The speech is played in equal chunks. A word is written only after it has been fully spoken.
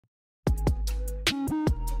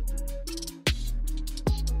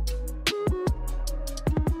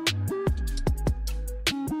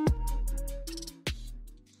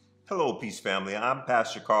Hello, Peace Family. I'm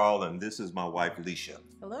Pastor Carl, and this is my wife, Alicia.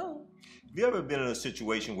 Hello. Have you ever been in a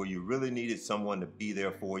situation where you really needed someone to be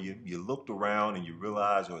there for you? You looked around and you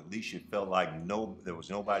realized, or at least you felt like there was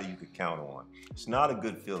nobody you could count on. It's not a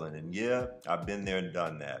good feeling, and yeah, I've been there and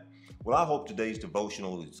done that. Well, I hope today's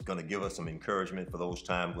devotional is going to give us some encouragement for those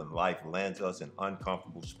times when life lands us in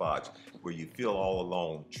uncomfortable spots where you feel all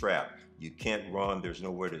alone, trapped. You can't run, there's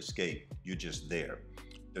nowhere to escape. You're just there.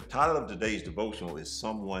 The title of today's devotional is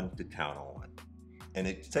Someone to Count On. And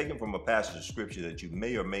it's taken from a passage of scripture that you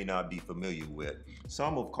may or may not be familiar with.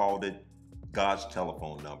 Some have called it God's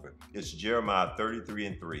telephone number. It's Jeremiah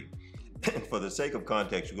 33:3. For the sake of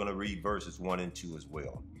context, we're going to read verses 1 and 2 as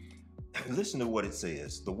well. Listen to what it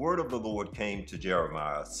says. The word of the Lord came to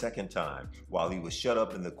Jeremiah a second time while he was shut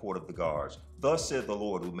up in the court of the guards. Thus said the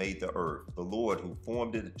Lord who made the earth, the Lord who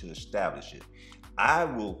formed it to establish it. I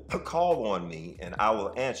will call on me and I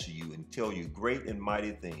will answer you and tell you great and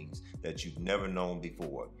mighty things that you've never known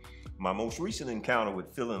before. My most recent encounter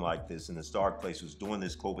with feeling like this in this dark place was during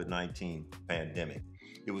this COVID-19 pandemic.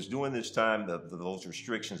 It was during this time, those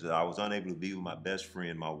restrictions, that I was unable to be with my best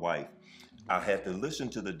friend, my wife. I had to listen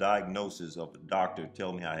to the diagnosis of the doctor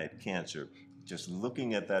tell me I had cancer. Just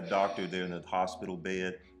looking at that doctor there in the hospital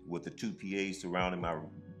bed with the two PAs surrounding my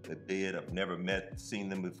bed. I've never seen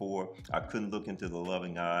them before. I couldn't look into the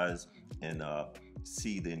loving eyes and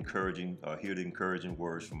hear the encouraging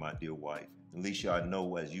words from my dear wife. Alicia, I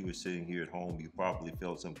know as you were sitting here at home, you probably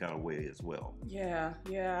felt some kind of way as well. Yeah,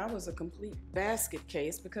 I was a complete basket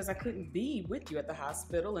case because I couldn't be with you at the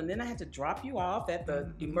hospital, and then I had to drop you off at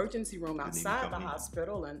the emergency room outside the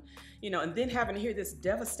hospital, and and then having to hear this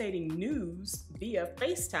devastating news via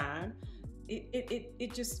FaceTime.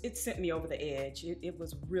 It sent me over the edge. It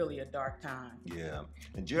was really a dark time. Yeah,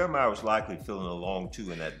 and Jeremiah was likely feeling alone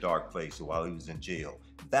too in that dark place while he was in jail.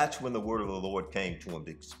 That's when the word of the Lord came to him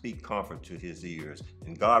to speak comfort to his ears,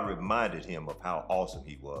 and God reminded him of how awesome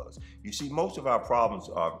he was. You see, most of our problems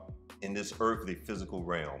are in this earthly physical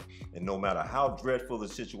realm, and no matter how dreadful the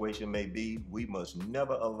situation may be, we must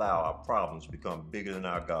never allow our problems to become bigger than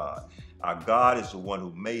our God. Our God is the one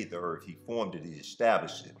who made the earth. He formed it. He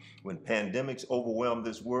established it. When pandemics overwhelm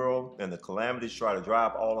this world and the calamities try to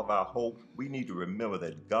drive all of our hope, we need to remember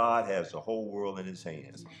that God has the whole world in his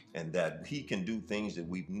hands and that he can do things that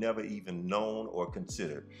we've never even known or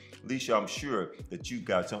considered. Alicia, I'm sure that you've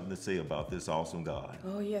got something to say about this awesome God.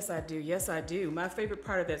 Oh, yes, I do. Yes, I do. My favorite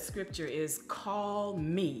part of that scripture is call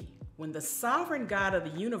me. When the sovereign God of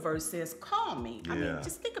the universe says, call me. Yeah. I mean,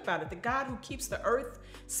 just think about it. The God who keeps the earth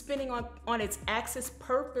spinning on its axis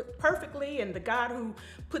perfectly, and the God who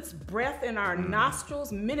puts breath in our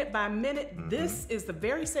nostrils minute by minute. This is the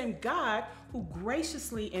very same God who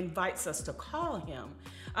graciously invites us to call him.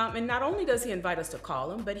 And not only does he invite us to call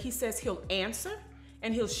him, but he says he'll answer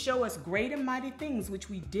and he'll show us great and mighty things which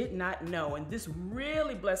we did not know. And this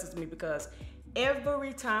really blesses me because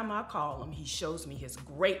every time I call him, he shows me his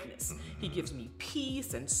greatness. He gives me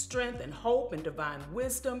peace and strength and hope and divine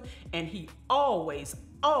wisdom, and he always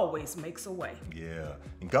makes a way. Yeah,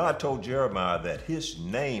 and God told Jeremiah that his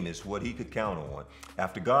name is what he could count on.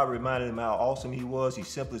 After God reminded him how awesome he was, he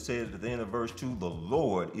simply said at the end of verse 2, the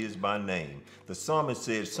Lord is my name. The psalmist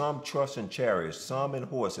said, some trust in chariots, some in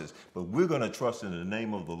horses, but we're going to trust in the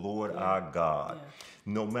name of the Lord our God. Yeah.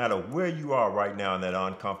 No matter where you are right now in that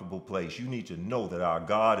uncomfortable place, you need to know that our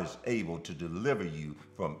God is able to deliver you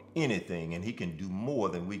from anything, and he can do more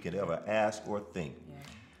than we can ever ask or think.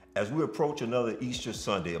 As we approach another Easter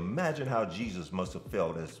Sunday, imagine how Jesus must have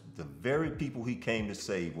felt as the very people he came to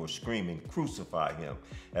save were screaming, crucify him.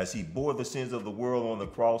 As he bore the sins of the world on the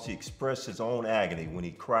cross, he expressed his own agony when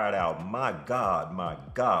he cried out, my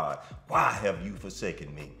God, why have you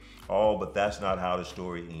forsaken me? Oh, but that's not how the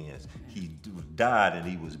story ends. He died and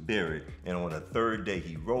he was buried, and on the third day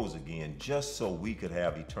he rose again just so we could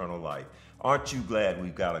have eternal life. Aren't you glad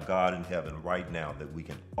we've got a God in heaven right now that we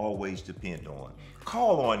can always depend on?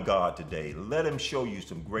 Call on God today. Let him show you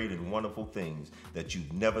some great and wonderful things that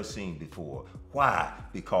you've never seen before. Why?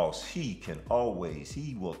 Because he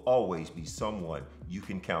will always be someone you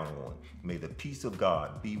can count on. May the peace of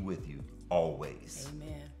God be with you always.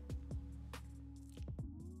 Amen.